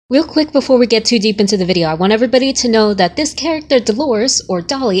Real quick before we get too deep into the video, I want everybody to know that this character Dolores, or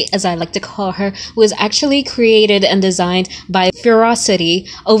Dolly as I like to call her, was actually created and designed by Ferocity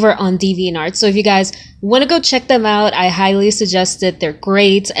over on DeviantArt. So if you guys want to go check them out, I highly suggest it. They're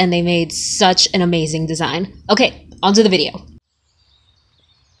great and they made such an amazing design. Okay, on to the video.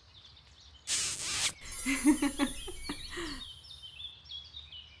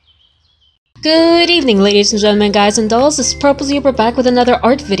 Good evening, ladies and gentlemen, guys and dolls. This is Purple Zebra back with another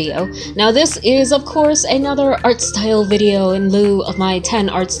art video. Now this is, of course, another art style video in lieu of my 10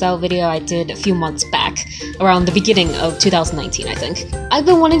 art style video I did a few months back, around the beginning of 2019, I think. I've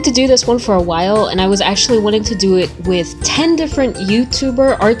been wanting to do this one for a while, and I was actually wanting to do it with 10 different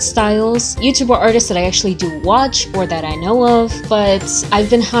YouTuber art styles, YouTuber artists that I actually do watch or that I know of, but I've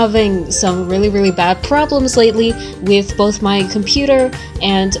been having some really bad problems lately with both my computer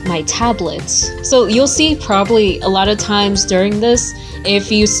and my tablet. So you'll see probably a lot of times during this, if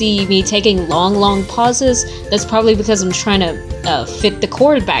you see me taking long pauses, that's probably because I'm trying to fit the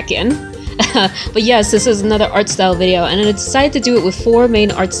cord back in. But yes, this is another art style video, and I decided to do it with 4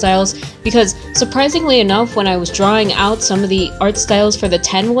 main art styles because, surprisingly enough, when I was drawing out some of the art styles for the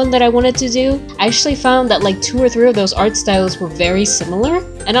 10 one that I wanted to do, I actually found that like 2 or 3 of those art styles were very similar.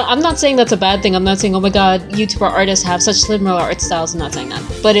 And I'm not saying that's a bad thing. I'm not saying, oh my god, YouTuber artists have such similar art styles. I'm not saying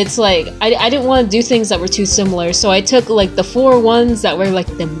that. But it's like, I didn't want to do things that were too similar, so I took like the 4 ones that were like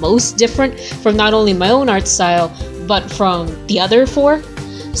the most different from not only my own art style, but from the other 4.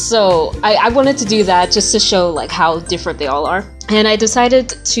 So I wanted to do that just to show like how different they all are. And I decided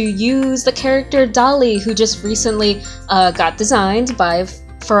to use the character Dolly, who just recently got designed by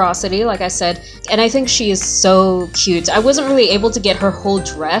Ferocity, like I said, and I think she is so cute. I wasn't really able to get her whole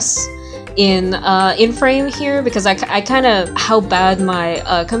dress in frame here because I kind of, how bad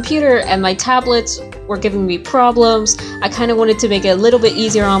my computer and my tablets were giving me problems. I kind of wanted to make it a little bit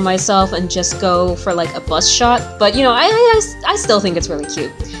easier on myself and just go for like a bust shot, but you know, I still think it's really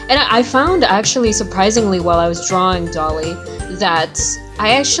cute. And I found actually surprisingly while I was drawing Dolly that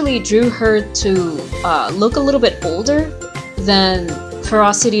I actually drew her to look a little bit older than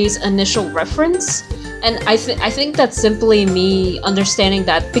Ferocity's initial reference. And I think that's simply me understanding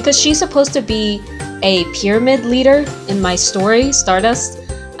that because she's supposed to be a pyramid leader in my story, Stardust,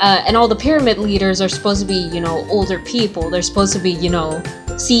 and all the pyramid leaders are supposed to be, you know, older people. They're supposed to be, you know,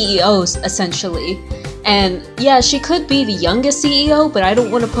 CEOs, essentially. And yeah, she could be the youngest CEO, but I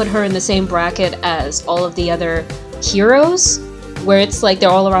don't want to put her in the same bracket as all of the other heroes, where it's like they're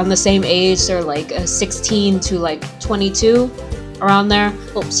all around the same age. They're like 16 to like 22. Around there.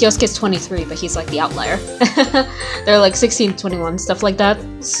 Well, Siosuke's 23, but he's like the outlier. They're like 16, 21, stuff like that.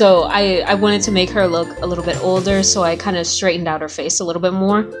 So I wanted to make her look a little bit older, so I kind of straightened out her face a little bit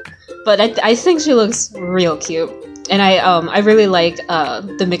more. But I think she looks real cute. And I really like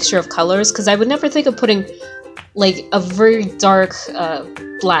the mixture of colors, because I would never think of putting like a very dark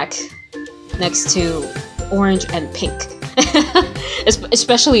black next to orange and pink.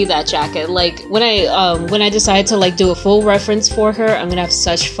 Especially that jacket. Like when I decide to like do a full reference for her, I'm gonna have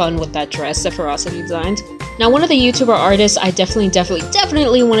such fun with that dress that Ferocity designed. Now, one of the YouTuber artists I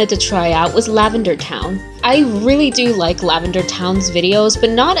definitely wanted to try out was Lavender Town. I really do like Lavender Town's videos,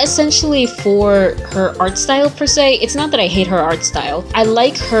 but not essentially for her art style per se. It's not that I hate her art style. I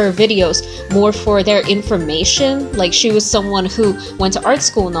like her videos more for their information. Like, she was someone who went to art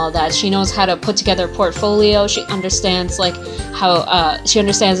school and all that. She knows how to put together a portfolio. She understands like how she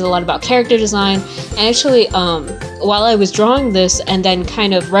understands a lot about character design. And actually, while I was drawing this and then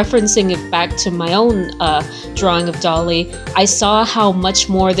kind of referencing it back to my own drawing of Dolly, I saw how much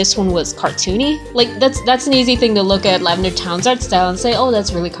more this one was cartoony. Like, that's an easy thing to look at Lavender Town's art style and say, oh,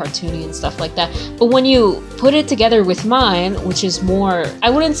 that's really cartoony and stuff like that. But when you put it together with mine, which is more, I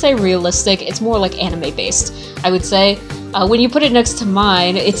wouldn't say realistic, it's more like anime based, I would say. When you put it next to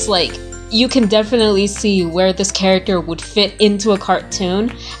mine, it's like, you can definitely see where this character would fit into a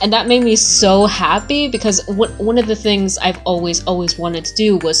cartoon, and that made me so happy because one of the things I've always wanted to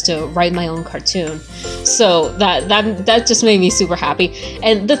do was to write my own cartoon. So that just made me super happy.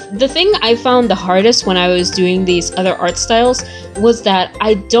 And the thing I found the hardest when I was doing these other art styles was that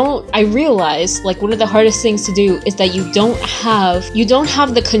I realized like one of the hardest things to do is that you don't have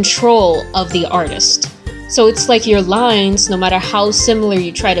the control of the artist. So it's like your lines, no matter how similar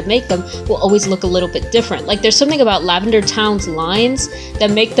you try to make them, will always look a little bit different. Like, there's something about Lavender Town's lines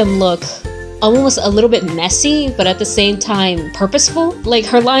that make them look almost a little bit messy, but at the same time purposeful. Like,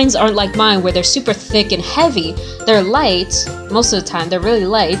 her lines aren't like mine where they're super thick and heavy. They're light, most of the time, they're really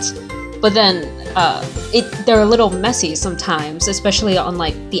light, but then they're a little messy sometimes, especially on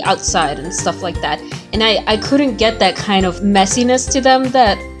like the outside and stuff like that. And I couldn't get that kind of messiness to them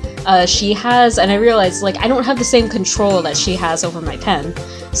that she has, and I realized like I don't have the same control that she has over my pen.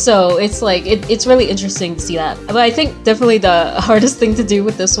 So it's like it's really interesting to see that. But I think definitely the hardest thing to do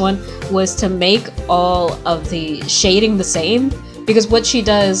with this one was to make all of the shading the same, because what she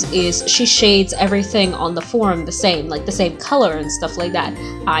does is she shades everything on the form the same, like the same color and stuff like that.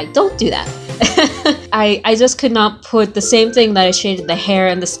 I don't do that. I just could not put the same thing that I shaded the hair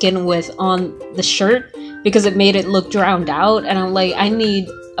and the skin with on the shirt because it made it look drowned out, and I'm like, I need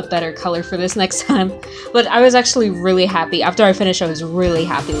a better color for this next time. But I was actually really happy. After I finished, I was really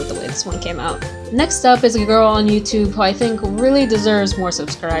happy with the way this one came out. Next up is a girl on YouTube who I think really deserves more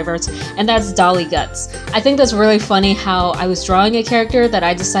subscribers, and that's Dolly Guts. I think that's really funny how I was drawing a character that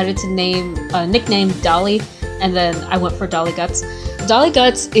I decided to nickname Dolly, and then I went for Dolly Guts. Dolly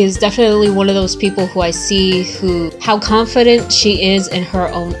Guts is definitely one of those people who I see how confident she is in her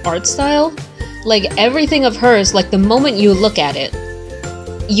own art style. Like everything of hers, like the moment you look at it,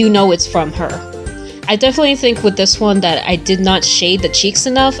 you know it's from her. I definitely think with this one that I did not shade the cheeks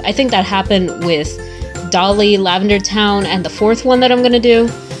enough. I think that happened with Dolly, Lavender Town, and the fourth one that I'm gonna do.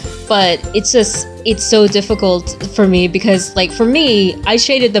 But it's so difficult for me because, like, for me, I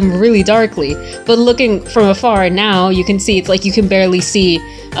shaded them really darkly. But looking from afar now, you can see it's like you can barely see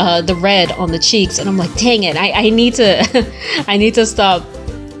the red on the cheeks, and I'm like, dang it, I need to I need to stop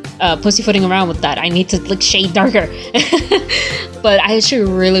pussyfooting around with that. I need to like shade darker. But I actually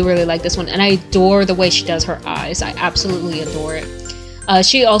really like this one, and I adore the way she does her eyes. I absolutely adore it.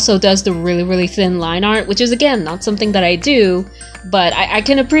 She also does the really thin line art, which is again not something that I do, but I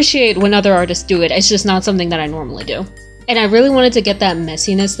can appreciate when other artists do it. It's just not something that I normally do. And I really wanted to get that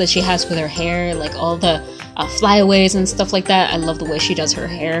messiness that she has with her hair, like all the flyaways and stuff like that. I love the way she does her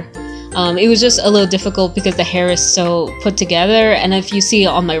hair. It was just a little difficult because the hair is so put together, and if you see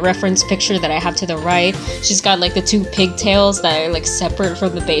on my reference picture that I have to the right, she's got like the two pigtails that are like separate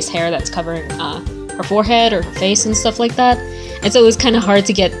from the base hair that's covering her forehead or her face and stuff like that. And so it was kind of hard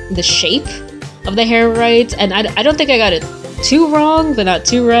to get the shape of the hair right, and I don't think I got it too wrong, but not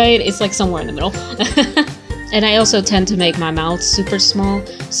too right. It's like somewhere in the middle. And I also tend to make my mouth super small,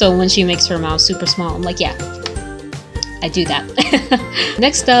 so when she makes her mouth super small, I'm like, yeah, I do that.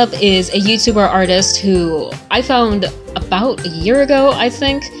 Next up is a YouTuber artist who I found about a year ago, I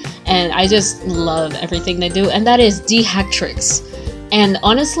think, and I just love everything they do, and that is Dhactrix. And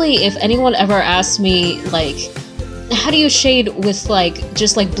honestly, if anyone ever asked me, like, how do you shade with like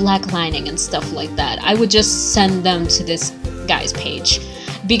just like black lining and stuff like that, I would just send them to this guy's page,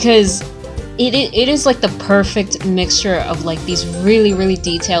 because it is like the perfect mixture of like these really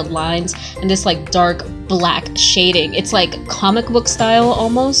detailed lines and this like dark black shading. It's like comic book style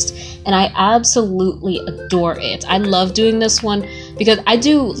almost, and I absolutely adore it. I love doing this one because I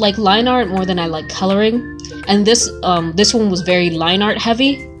do like line art more than I like coloring, and this one was very line art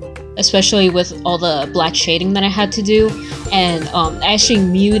heavy, especially with all the black shading that I had to do. And I actually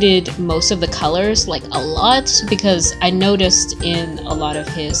muted most of the colors like a lot, because I noticed in a lot of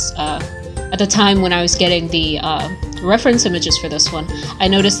his at the time when I was getting the reference images for this one, I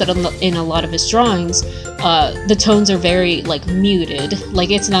noticed that in a lot of his drawings, the tones are very like muted.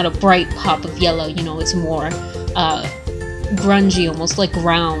 Like it's not a bright pop of yellow, you know, it's more grungy, almost like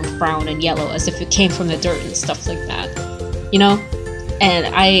brown and yellow, as if it came from the dirt and stuff like that, you know?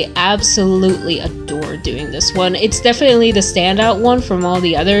 And I absolutely adore doing this one. It's definitely the standout one from all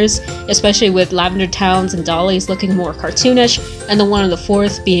the others, especially with Lavender Towns and Dolly's looking more cartoonish, and the one on the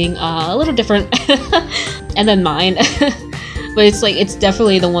fourth being a little different, and then mine. But it's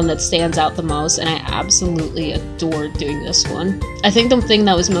definitely the one that stands out the most, and I absolutely adore doing this one. I think the thing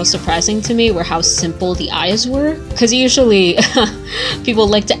that was most surprising to me were how simple the eyes were, because usually people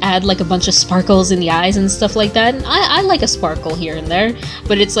like to add like a bunch of sparkles in the eyes and stuff like that, and I like a sparkle here and there,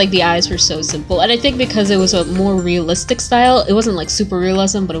 but it's like the eyes were so simple. And I think because it was a more realistic style, it wasn't like super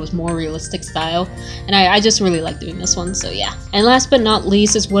realism, but it was more realistic style, and I just really like doing this one, so yeah. And last but not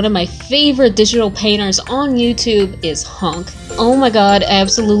least is one of my favorite digital painters on YouTube is Honk. Oh my god, I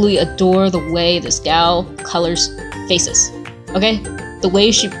absolutely adore the way this gal colors faces, okay? The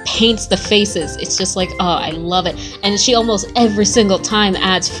way she paints the faces, it's just like, oh, I love it. And she almost every single time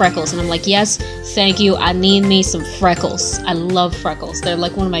adds freckles, and I'm like, yes, thank you, I need me some freckles. I love freckles. They're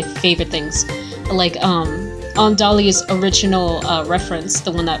like one of my favorite things. Like, on Dolly's original reference,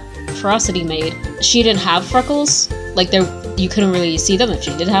 the one that Ferocity made, she didn't have freckles. Like, you couldn't really see them if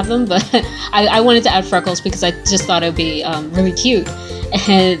she did have them, but I wanted to add freckles because I just thought it would be really cute.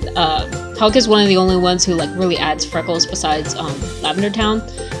 And Honk is one of the only ones who like really adds freckles besides Lavender Town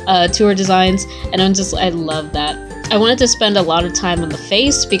to her designs, and I love that. I wanted to spend a lot of time on the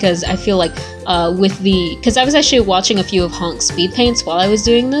face because I feel like because I was actually watching a few of Honk's speed paints while I was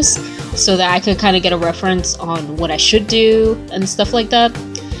doing this, so that I could kind of get a reference on what I should do and stuff like that.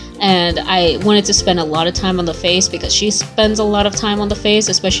 And I wanted to spend a lot of time on the face because she spends a lot of time on the face,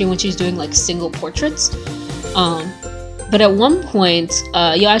 especially when she's doing like single portraits. But at one point,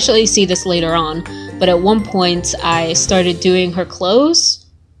 you'll actually see this later on, but at one point I started doing her clothes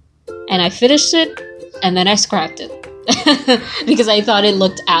and I finished it and then I scrapped it. Because I thought it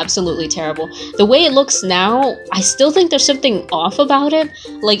looked absolutely terrible. The way it looks now, I still think there's something off about it.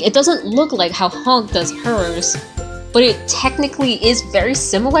 Like, it doesn't look like how Honk does hers, but it technically is very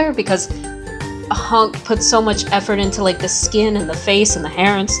similar because Honk puts so much effort into like the skin and the face and the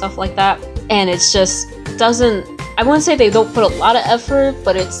hair and stuff like that, and it's just doesn't, I wouldn't say they don't put a lot of effort,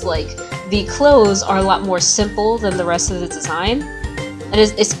 but it's like the clothes are a lot more simple than the rest of the design, and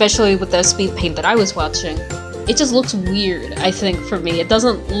especially with the speed paint that I was watching. It just looks weird, I think, for me. It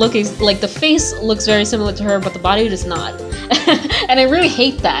doesn't look like the face looks very similar to her, but the body does not. And I really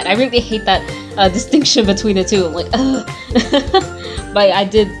hate that. I really hate that distinction between the two. I'm like, ugh. But I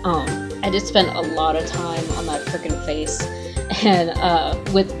did spend a lot of time on that freaking face, and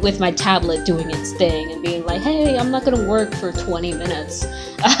with my tablet doing its thing and being like, hey, I'm not gonna work for 20 minutes.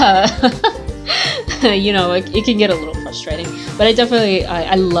 You know, it can get a little frustrating, but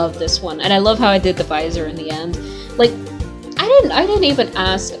I love this one, and I love how I did the visor in the end. Like, I didn't even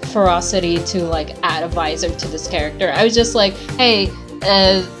ask Ferocity to like add a visor to this character. I was just like, hey,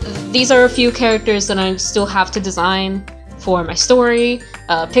 these are a few characters that I still have to design for my story.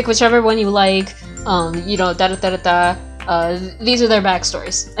 Pick whichever one you like. You know, these are their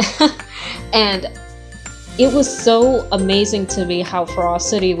backstories. And it was so amazing to me how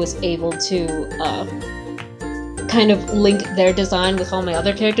Ferocity was able to kind of link their design with all my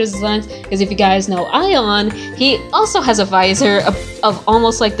other characters' designs, because if you guys know Ion, he also has a visor of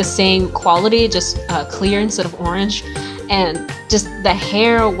almost like the same quality, just clear instead of orange, and just the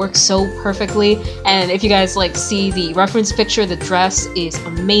hair works so perfectly. And if you guys like see the reference picture, the dress is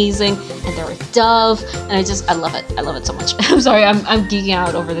amazing, and they're a dove, and I love it so much. I'm sorry, I'm geeking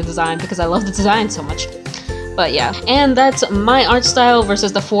out over the design because I love the design so much. But yeah, and that's my art style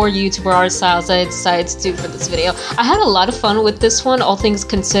versus the 4 YouTuber art styles I decided to do for this video. I had a lot of fun with this one, all things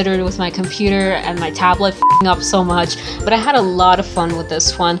considered, with my computer and my tablet f***ing up so much, but I had a lot of fun with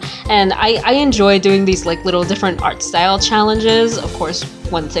this one, and I enjoy doing these like little different art style challenges, of course,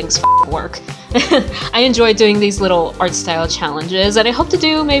 when things work. I enjoy doing these little art style challenges, and I hope to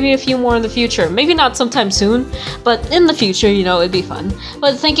do maybe a few more in the future. Maybe not sometime soon, but in the future, you know, it'd be fun.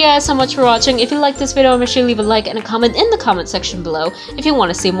 But thank you guys so much for watching. If you liked this video, make sure you leave a like and a comment in the comment section below. If you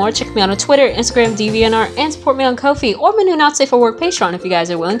want to see more, check me out on Twitter, Instagram, DeviantArt, and support me on Ko-fi or my new Not Safe for Work Patreon if you guys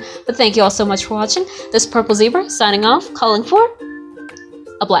are willing. But thank you all so much for watching. This is Purple Zebra signing off, calling for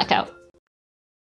a blackout.